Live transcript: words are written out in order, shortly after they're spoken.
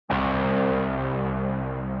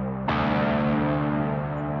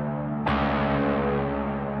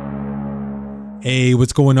Hey,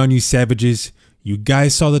 what's going on, you savages? You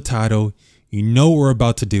guys saw the title. You know what we're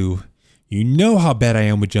about to do. You know how bad I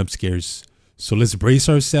am with jump scares. So let's brace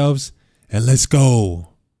ourselves and let's go.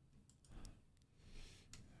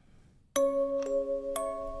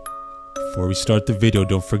 Before we start the video,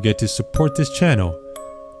 don't forget to support this channel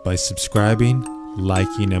by subscribing,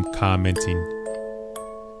 liking, and commenting.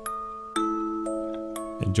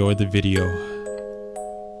 Enjoy the video.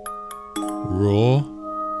 Rule: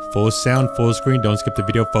 full sound, full screen, don't skip the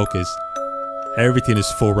video focus. Everything is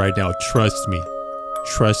full right now, trust me.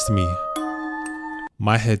 Trust me.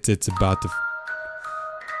 My headset's about to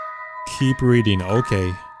keep reading.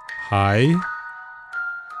 Okay. Hi.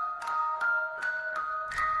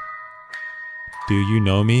 Do you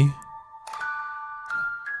know me?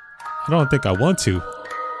 I don't think I want to.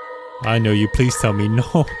 I know you, please tell me.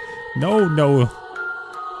 No. No, no.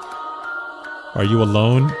 Are you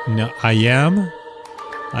alone? No, I am.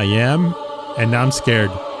 I am. And now I'm scared.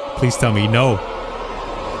 Please tell me no.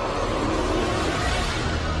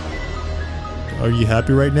 Are you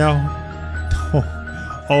happy right now?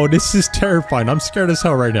 Oh, oh, this is terrifying. I'm scared as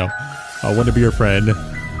hell right now. I want to be your friend.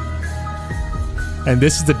 And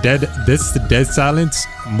this is the dead silence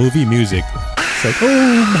movie music. It's like,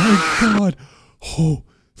 oh my god.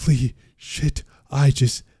 Holy shit. I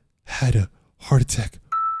just had a heart attack.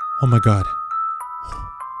 Oh my god.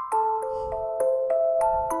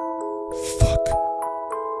 Fuck.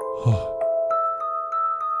 Oh.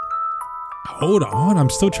 Hold on,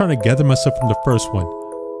 I'm still trying to gather myself from the first one.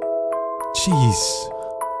 Jeez.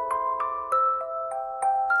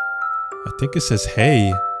 I think it says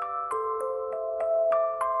hey.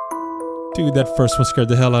 Dude, that first one scared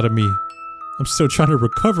the hell out of me. I'm still trying to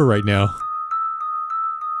recover right now.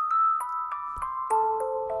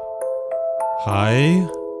 Hi.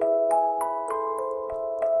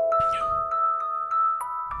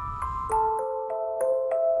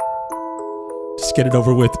 Just get it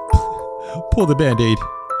over with. Pull the band-aid.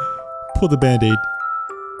 Pull the band-aid.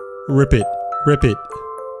 Rip it. Rip it.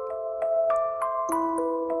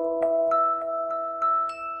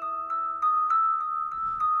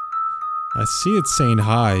 I see it saying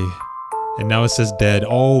hi. And now it says dead.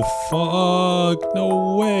 Oh, fuck.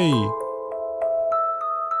 No way.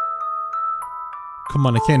 Come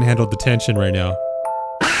on, I can't handle the tension right now.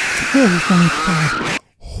 Oh my god.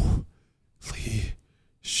 Holy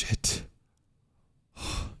shit.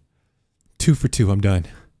 2 for 2, I'm done.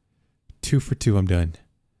 2 for 2, I'm done.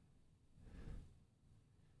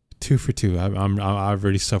 2 for 2. I've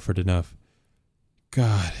already suffered enough.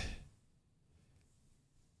 God.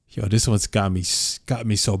 Yo, this one's got me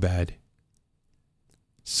so bad.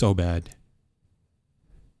 So bad.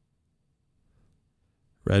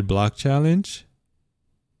 Red block challenge.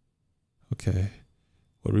 Okay.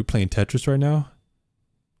 What, are we playing Tetris right now?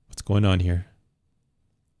 What's going on here?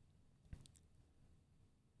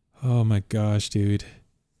 Oh my gosh, dude.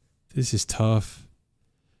 This is tough.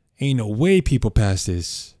 Ain't no way people pass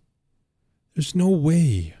this. There's no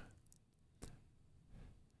way.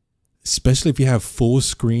 Especially if you have full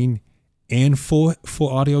screen and full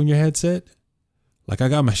audio in your headset. Like, I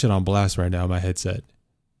got my shit on blast right now, my headset.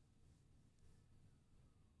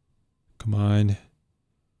 Come on.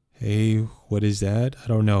 Hey, what is that? I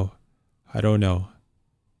don't know. I don't know.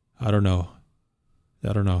 I don't know.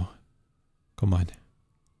 I don't know. Come on.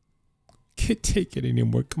 Can't take it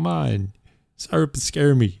anymore. Come on. SavRipper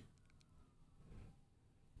scare me.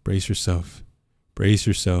 Brace yourself. Brace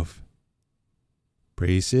yourself.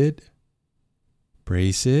 Brace it.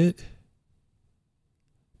 Brace it.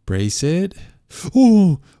 Brace it.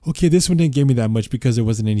 Oh, okay. This one didn't give me that much because there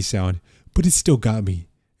wasn't any sound, but it still got me.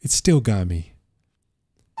 It still got me.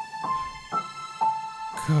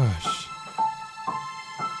 Gosh.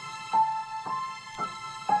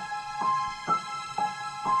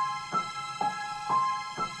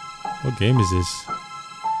 What game is this?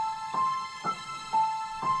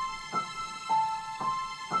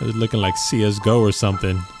 It's looking like CSGO or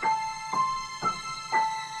something.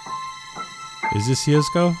 Is this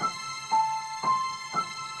CSGO?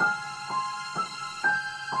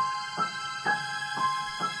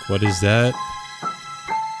 What is that?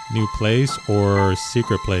 New place or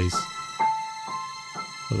secret place?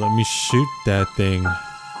 Well, let me shoot that thing.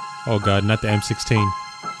 Oh god, not the M16.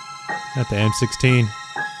 Not the M16.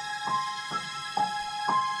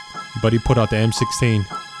 Buddy, put out the M16.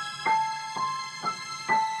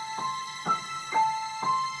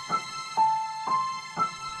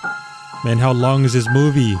 Man, how long is this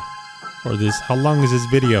movie? Or this, how long is this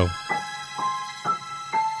video?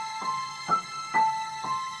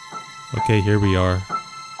 Okay, here we are.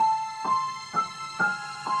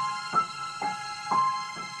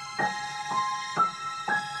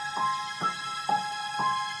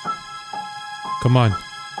 Come on.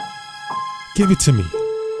 Give it to me.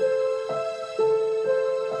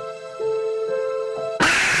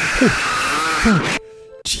 Oh, fuck.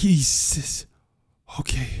 Jesus.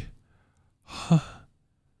 Okay.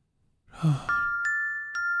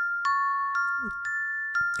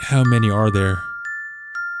 How many are there?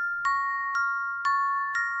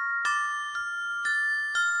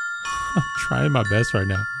 I'm trying my best right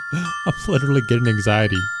now. I'm literally getting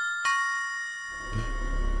anxiety.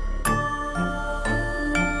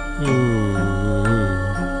 Ooh.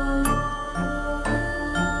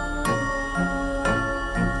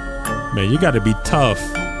 Man, you gotta be tough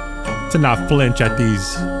to not flinch at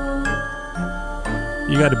these.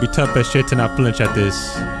 You gotta be tough as shit to not flinch at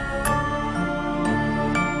this.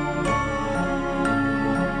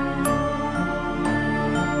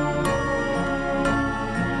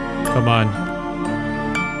 Come on.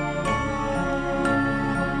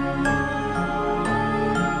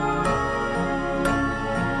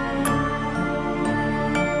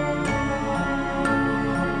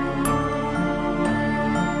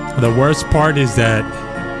 The worst part is that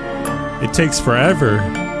it takes forever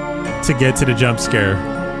to get to the jump scare.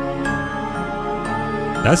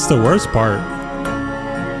 That's the worst part.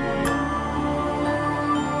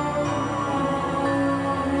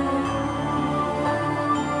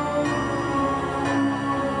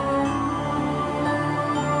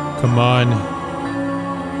 Come on.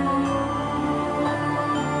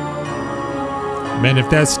 Man, if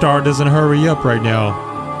that star doesn't hurry up right now.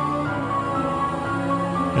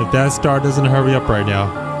 If that star doesn't hurry up right now.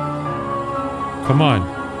 Come on.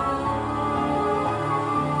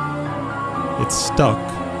 It's stuck.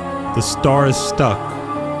 The star is stuck.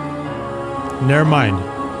 Never mind.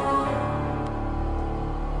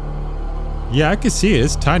 Yeah, I can see it.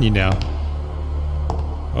 It's tiny now.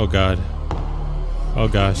 Oh god. Oh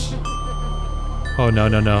gosh. Oh no,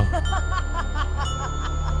 no, no.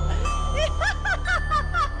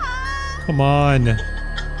 Come on.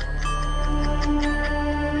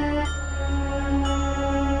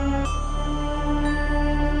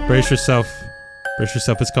 Brace yourself. Brace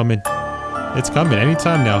yourself. It's coming. It's coming.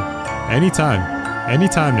 Anytime now. Anytime.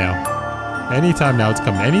 Anytime now. Anytime now. It's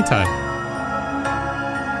coming. Anytime.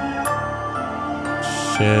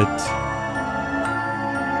 Shit.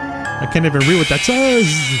 I can't even read what that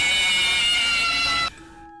says.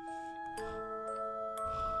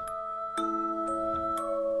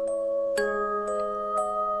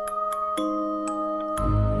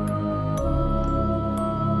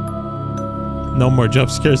 No more jump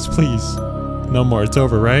scares, please. No more. It's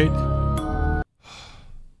over, right?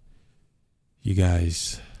 You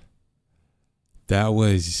guys, that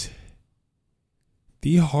was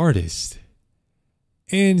the hardest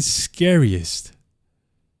and scariest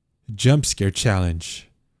jump scare challenge.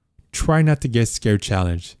 Try not to get scared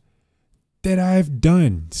challenge that I've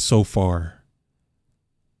done so far.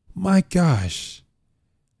 My gosh,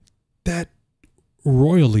 that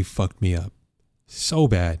royally fucked me up so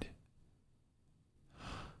bad.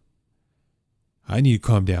 I need to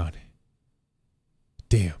calm down.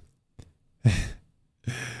 Damn.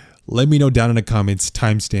 Let me know down in the comments,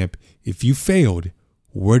 timestamp, if you failed,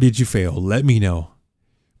 where did you fail? Let me know.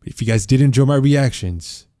 If you guys did enjoy my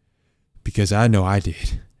reactions, because I know I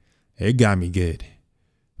did, it got me good.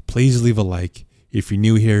 Please leave a like. If you're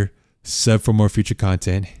new here, sub for more future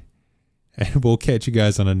content, and we'll catch you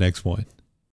guys on the next one.